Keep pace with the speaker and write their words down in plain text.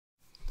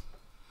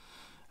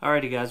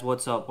Alrighty guys,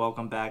 what's up?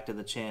 Welcome back to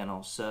the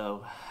channel.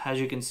 So,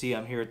 as you can see,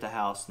 I'm here at the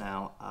house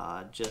now.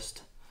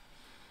 Just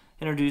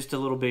introduced a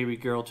little baby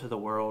girl to the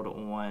world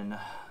on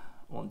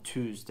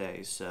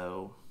Tuesday.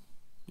 So,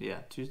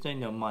 yeah, Tuesday,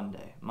 no,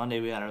 Monday. Monday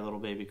we had our little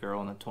baby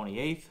girl on the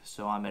 28th.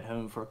 So I'm at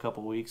home for a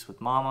couple weeks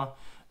with Mama.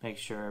 Make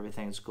sure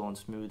everything's going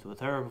smooth with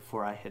her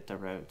before I hit the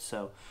road.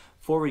 So,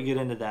 before we get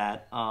into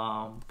that,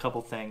 a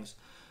couple things,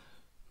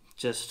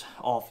 just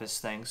office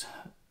things.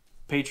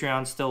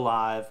 Patreon's still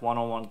live,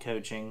 one-on-one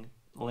coaching.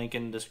 Link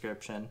in the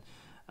description.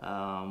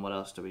 What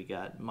else do we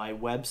got? My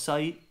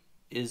website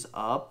is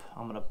up.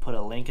 I'm going to put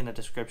a link in the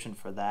description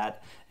for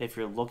that. If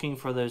you're looking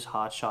for those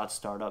Hotshot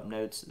startup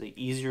notes, the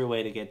easier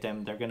way to get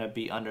them, they're going to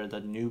be under the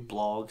new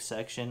blog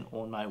section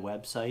on my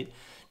website,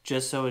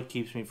 just so it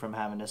keeps me from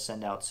having to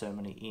send out so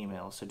many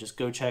emails. So just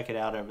go check it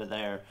out over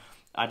there.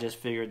 I just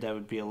figured that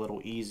would be a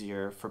little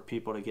easier for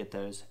people to get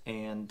those.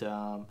 And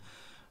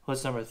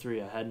what's number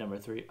 3? I had number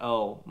 3.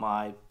 Oh,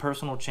 my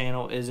personal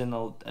channel is in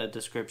the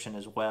description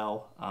as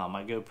well.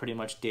 I go pretty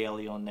much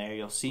daily on there.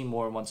 You'll see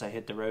more once I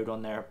hit the road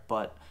on there,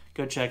 but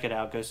go check it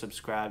out. Go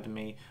subscribe to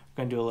me. We're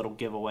going to do a little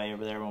giveaway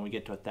over there when we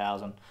get to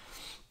 1,000.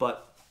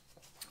 But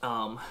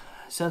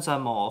since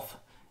I'm off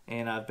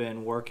and I've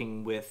been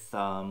working with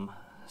some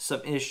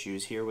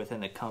issues here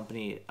within the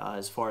company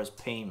as far as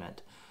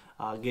payment,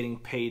 getting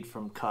paid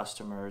from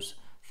customers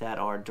that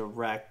are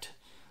direct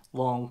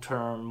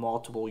long-term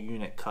multiple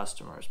unit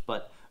customers.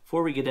 But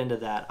before we get into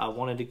that, I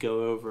wanted to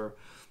go over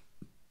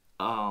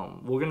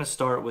we're going to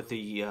start with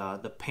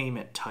the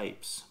payment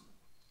types.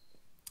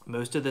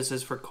 Most of this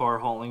is for car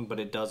hauling, but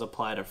it does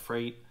apply to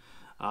freight,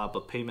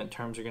 but payment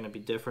terms are going to be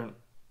different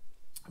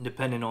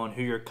depending on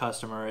who your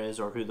customer is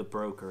or who the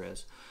broker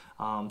is.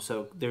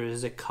 So there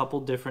is a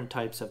couple different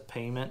types of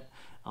payment,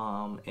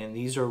 and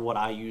these are what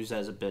I use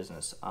as a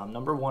business.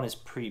 Number one is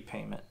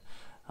prepayment.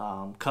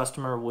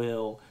 Customer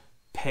will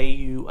pay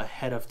you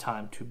ahead of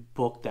time to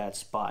book that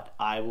spot.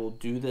 I will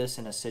do this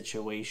in a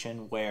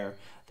situation where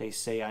they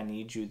say I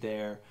need you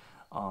there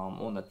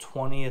on the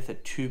 20th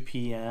at 2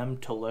 p.m.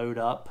 to load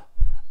up.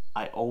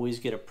 I always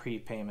get a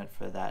prepayment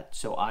for that,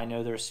 so I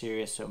know they're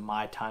serious, so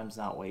my time's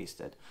not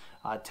wasted.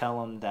 I tell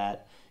them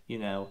that, you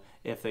know,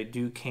 if they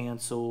do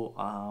cancel,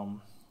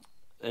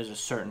 there's a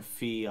certain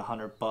fee,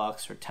 $100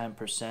 or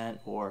 10%,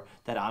 or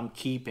that I'm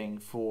keeping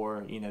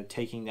for, you know,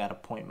 taking that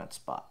appointment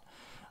spot.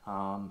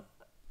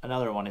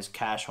 Another one is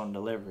cash on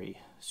delivery.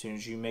 As soon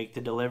as you make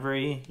the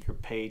delivery, you're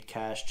paid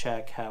cash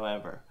check.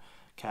 However,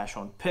 cash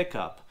on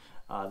pickup,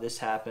 this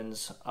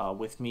happens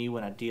with me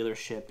when a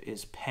dealership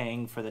is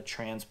paying for the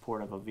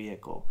transport of a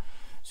vehicle.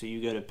 So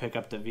you go to pick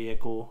up the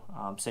vehicle,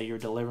 say you're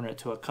delivering it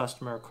to a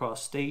customer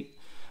across state,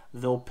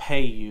 they'll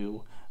pay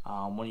you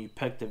when you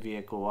pick the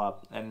vehicle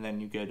up, and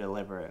then you go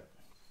deliver it.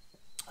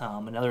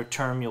 Another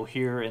term you'll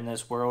hear in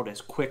this world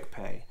is quick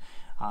pay.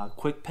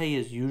 Quick pay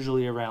is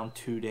usually around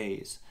 2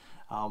 days.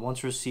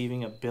 Once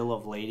receiving a bill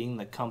of lading,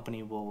 the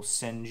company will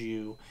send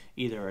you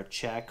either a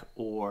check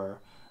or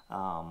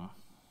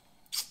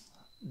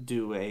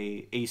do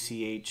a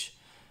ACH,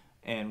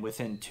 and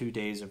within 2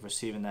 days of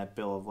receiving that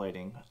bill of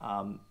lading.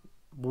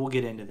 We'll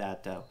get into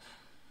that though.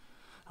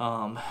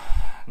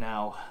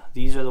 Now,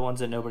 these are the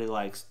ones that nobody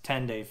likes.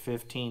 10-day,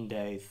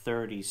 15-day,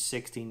 30,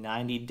 60,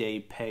 90-day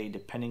pay,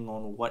 depending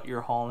on what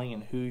you're hauling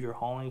and who you're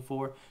hauling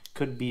for.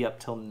 Could be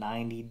up till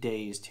 90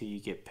 days till you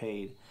get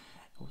paid.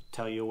 I'll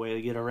tell you a way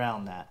to get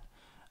around that.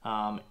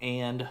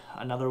 And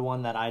another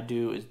one that I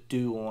do is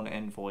due on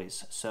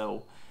invoice.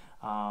 So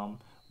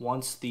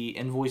once the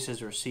invoice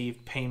is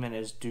received, payment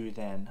is due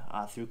then.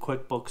 Through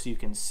QuickBooks, you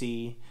can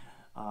see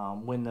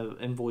when the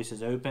invoice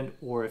is opened,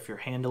 or if you're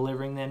hand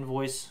delivering the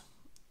invoice,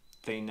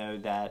 they know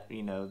that,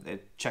 you know, the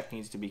check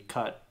needs to be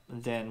cut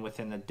then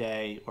within the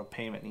day, or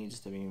payment needs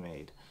to be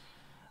made.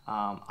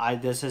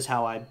 This is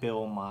how I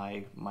bill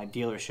my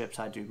dealerships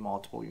I do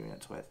multiple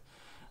units with.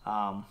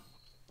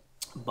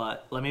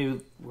 But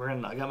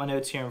I got my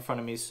notes here in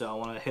front of me, so I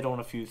want to hit on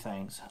a few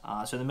things.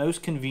 So the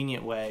most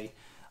convenient way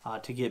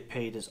to get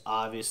paid is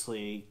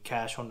obviously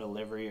cash on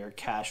delivery or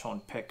cash on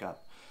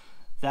pickup.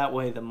 That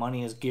way the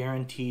money is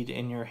guaranteed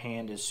in your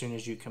hand as soon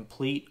as you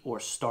complete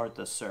or start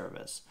the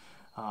service.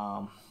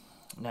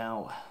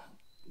 Now,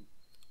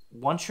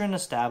 once you're an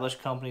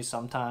established company,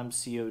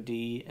 sometimes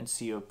COD and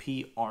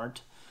COP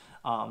aren't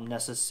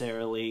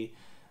necessarily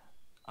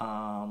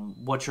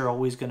what you're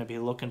always going to be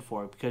looking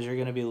for, because you're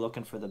going to be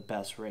looking for the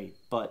best rate.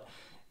 But,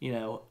 you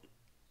know,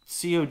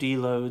 COD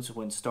loads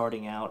when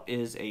starting out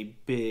is a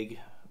big,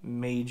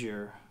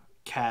 major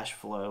cash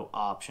flow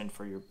option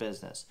for your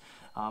business.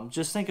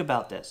 Just think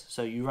about this.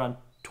 So you run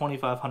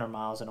 2,500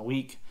 miles in a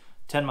week,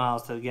 10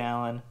 miles to the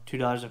gallon,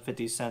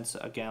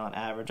 $2.50 a gallon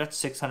average. That's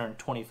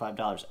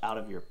 $625 out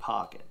of your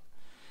pocket.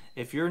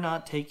 If you're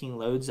not taking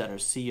loads that are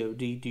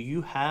COD, do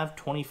you have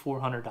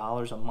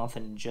 $2,400 a month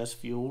in just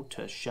fuel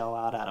to shell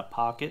out of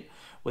pocket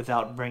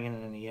without bringing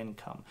in any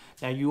income?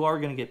 Now, you are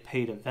going to get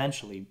paid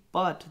eventually,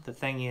 but the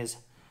thing is,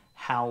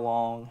 how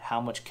long,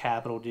 how much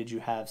capital did you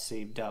have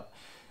saved up?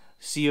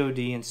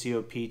 COD and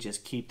COP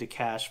just keep the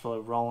cash flow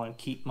rolling,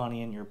 keep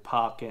money in your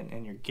pocket,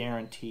 and you're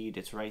guaranteed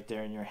it's right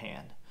there in your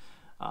hand.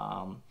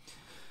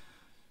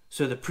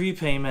 So the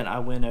prepayment, I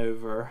went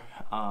over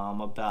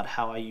about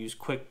how I use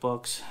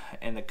QuickBooks,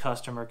 and the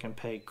customer can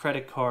pay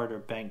credit card or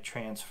bank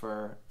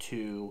transfer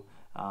to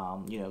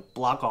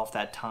block off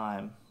that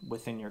time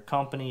within your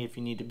company. If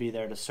you need to be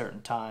there at a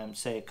certain time,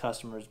 say a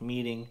customer's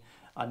meeting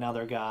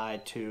another guy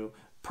to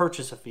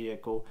purchase a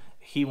vehicle,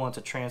 he wants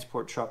a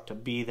transport truck to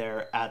be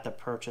there at the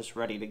purchase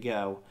ready to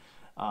go.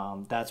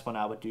 That's when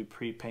I would do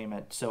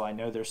prepayment, so I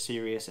know they're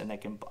serious and I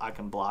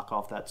can block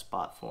off that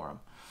spot for them.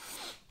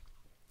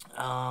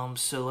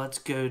 So let's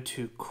go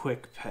to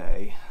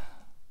QuickPay.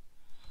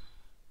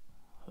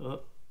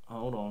 Oh,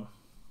 hold on.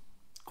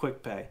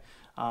 QuickPay.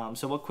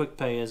 So what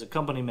QuickPay is, a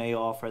company may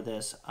offer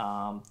this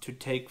to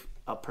take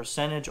a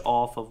percentage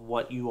off of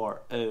what you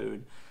are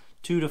owed,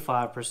 2 to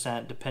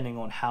 5%, depending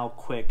on how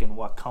quick and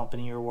what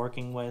company you're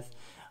working with,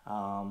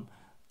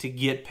 to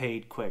get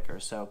paid quicker.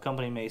 So a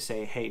company may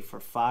say, hey, for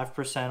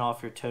 5%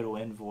 off your total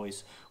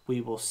invoice,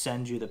 we will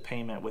send you the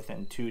payment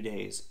within 2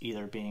 days,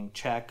 either being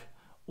check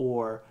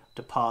or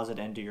deposit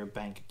into your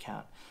bank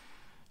account.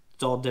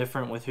 It's all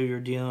different with who you're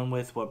dealing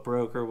with, what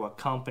broker, what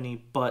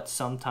company, but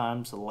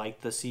sometimes,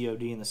 like the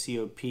COD and the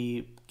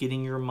COP,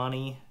 getting your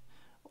money,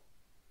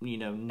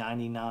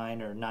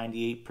 99 or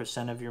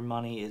 98% of your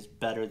money is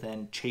better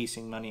than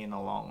chasing money in the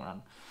long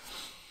run.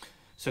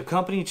 So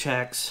company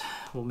checks,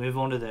 we'll move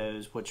on to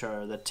those, which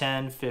are the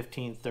 10,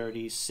 15,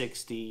 30,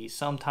 60,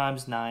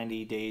 sometimes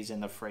 90 days in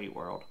the freight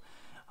world,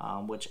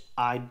 which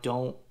I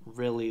don't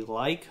really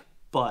like,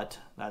 but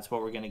that's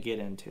what we're going to get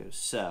into.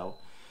 So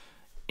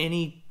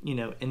any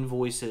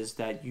invoices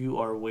that you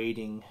are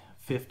waiting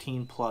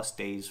 15 plus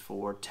days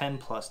for, 10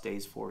 plus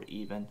days for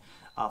even,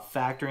 a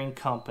factoring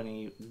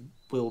company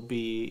will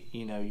be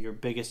your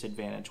biggest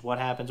advantage. What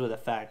happens with a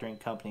factoring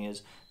company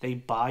is they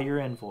buy your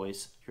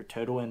invoice, your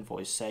total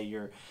invoice. Say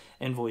your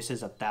invoice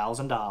is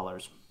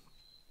 $1,000.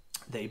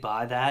 They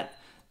buy that,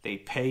 they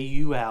pay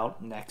you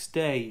out next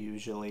day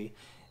usually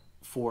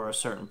for a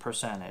certain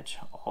percentage.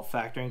 All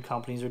factoring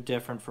companies are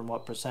different from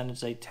what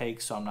percentage they take,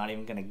 so I'm not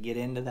even going to get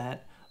into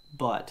that.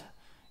 But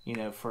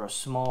for a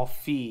small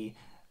fee,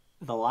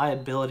 the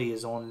liability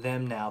is on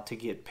them now to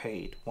get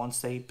paid. Once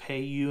they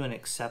pay you and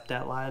accept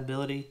that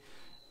liability,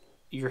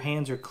 your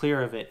hands are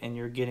clear of it and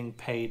you're getting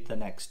paid the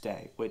next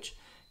day, which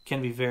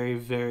can be very,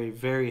 very,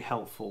 very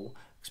helpful,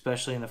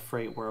 especially in the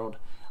freight world.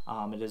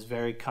 It is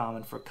very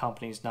common for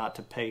companies not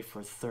to pay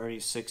for 30,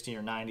 60,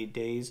 or 90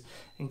 days.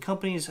 And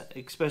companies,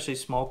 especially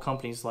small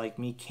companies like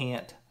me,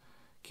 can't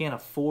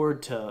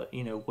afford to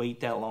wait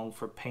that long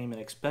for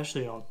payment,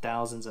 especially on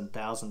thousands and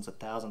thousands and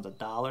thousands of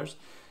dollars.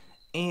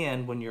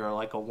 And when you're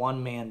like a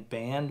one-man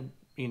band,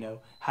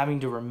 having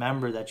to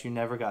remember that you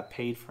never got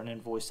paid for an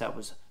invoice that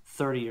was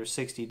 30 or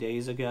 60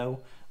 days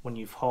ago when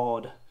you've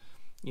hauled,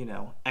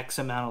 X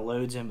amount of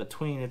loads in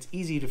between, it's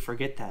easy to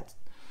forget that.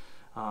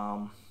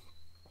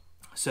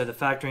 So the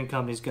factoring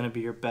company is going to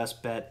be your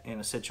best bet in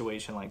a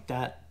situation like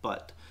that.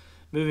 But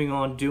moving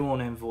on, due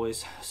on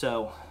invoice.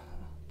 So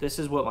this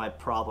is what my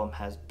problem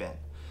has been.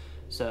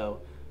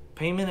 So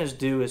payment is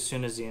due as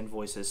soon as the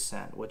invoice is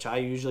sent, which I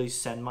usually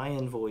send my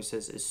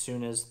invoices as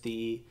soon as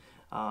the,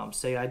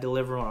 say I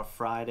deliver on a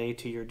Friday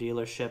to your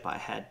dealership. I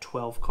had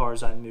 12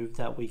 cars I moved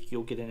that week.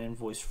 You'll get an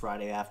invoice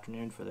Friday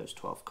afternoon for those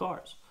 12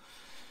 cars.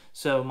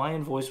 So my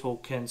invoice will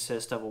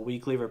consist of a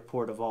weekly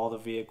report of all the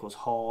vehicles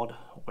hauled,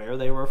 where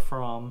they were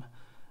from,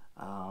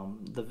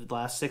 the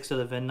last 6 of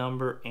the VIN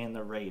number, and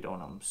the rate on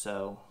them.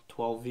 So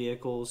 12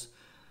 vehicles,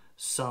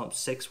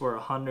 6 were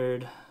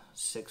 100,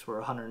 6 were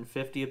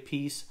 150 a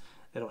piece.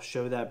 It'll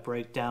show that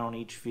breakdown on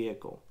each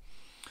vehicle.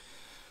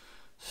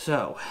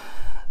 So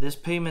this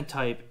payment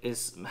type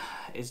is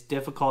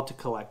difficult to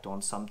collect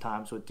on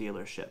sometimes with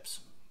dealerships.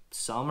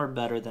 Some are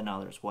better than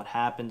others. What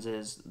happens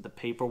is the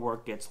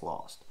paperwork gets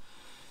lost.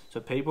 So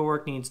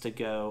paperwork needs to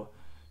go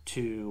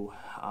to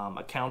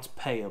accounts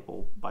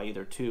payable by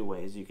either 2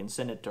 ways. You can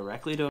send it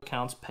directly to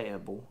accounts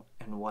payable,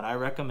 and what I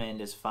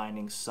recommend is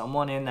finding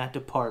someone in that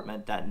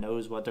department that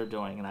knows what they're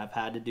doing, and I've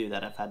had to do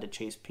that. I've had to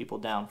chase people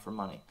down for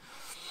money.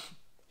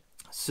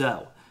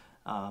 So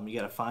you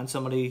got to find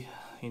somebody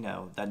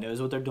that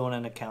knows what they're doing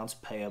in accounts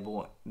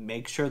payable.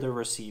 Make sure they're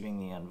receiving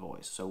the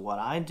invoice. So what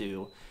I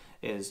do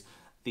is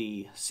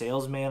the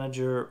sales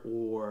manager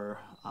or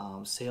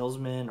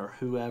salesman or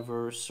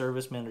whoever,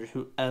 service manager,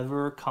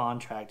 whoever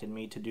contracted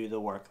me to do the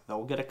work,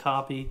 they'll get a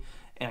copy,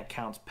 and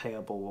accounts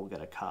payable will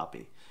get a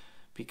copy,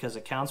 because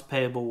accounts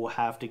payable will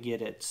have to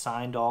get it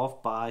signed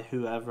off by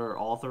whoever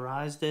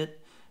authorized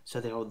it.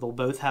 So they'll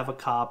both have a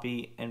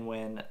copy, and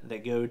when they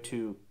go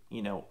to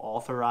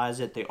authorize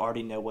it, they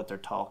already know what they're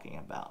talking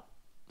about.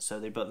 So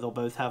they'll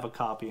both have a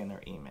copy in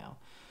their email.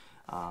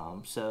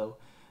 So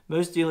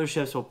most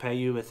dealerships will pay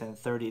you within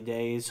 30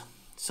 days.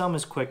 Some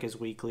as quick as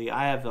weekly.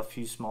 I have a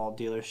few small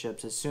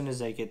dealerships. As soon as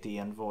they get the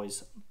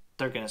invoice,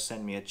 they're going to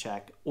send me a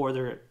check,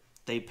 or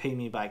they pay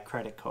me by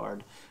credit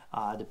card,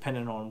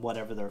 depending on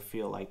whatever they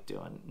feel like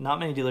doing. Not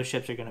many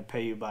dealerships are going to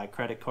pay you by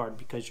credit card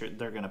because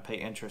they're going to pay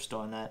interest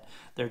on that.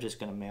 They're just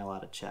going to mail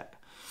out a check.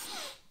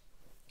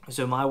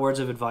 So my words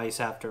of advice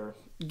after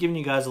giving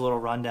you guys a little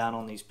rundown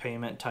on these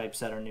payment types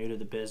that are new to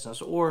the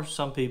business, or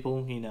some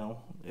people,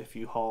 if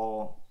you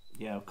haul,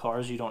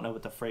 cars, you don't know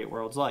what the freight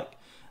world's like,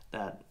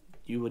 that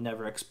you would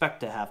never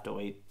expect to have to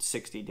wait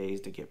 60 days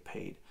to get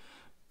paid.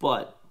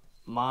 But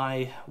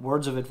my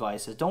words of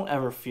advice is don't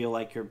ever feel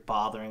like you're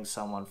bothering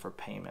someone for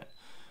payment.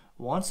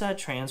 Once that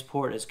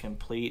transport is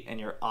complete and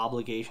your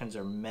obligations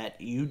are met,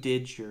 you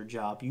did your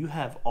job. You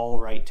have all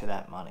right to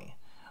that money.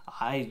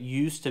 I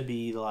used to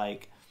be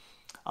like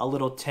a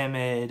little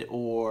timid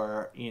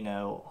or,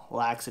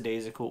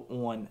 lackadaisical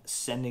on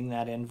sending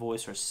that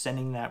invoice or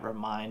sending that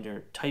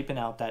reminder, typing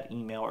out that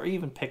email, or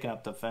even picking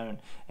up the phone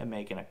and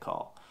making a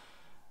call.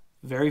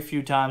 Very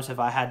few times have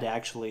I had to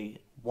actually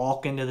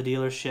walk into the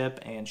dealership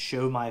and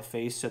show my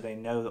face so they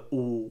know that,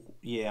 oh,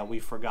 yeah, we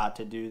forgot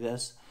to do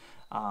this.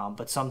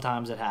 But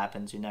sometimes it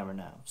happens. You never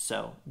know.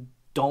 So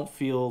don't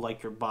feel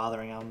like you're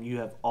bothering them. You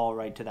have all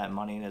right to that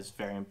money, and it's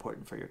very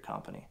important for your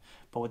company.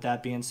 But with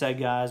that being said,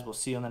 guys, we'll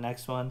see you on the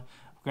next one.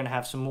 We're going to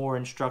have some more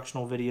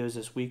instructional videos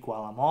this week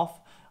while I'm off.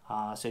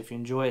 So if you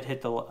enjoy it,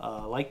 hit the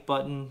like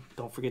button.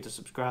 Don't forget to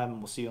subscribe, and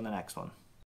we'll see you on the next one.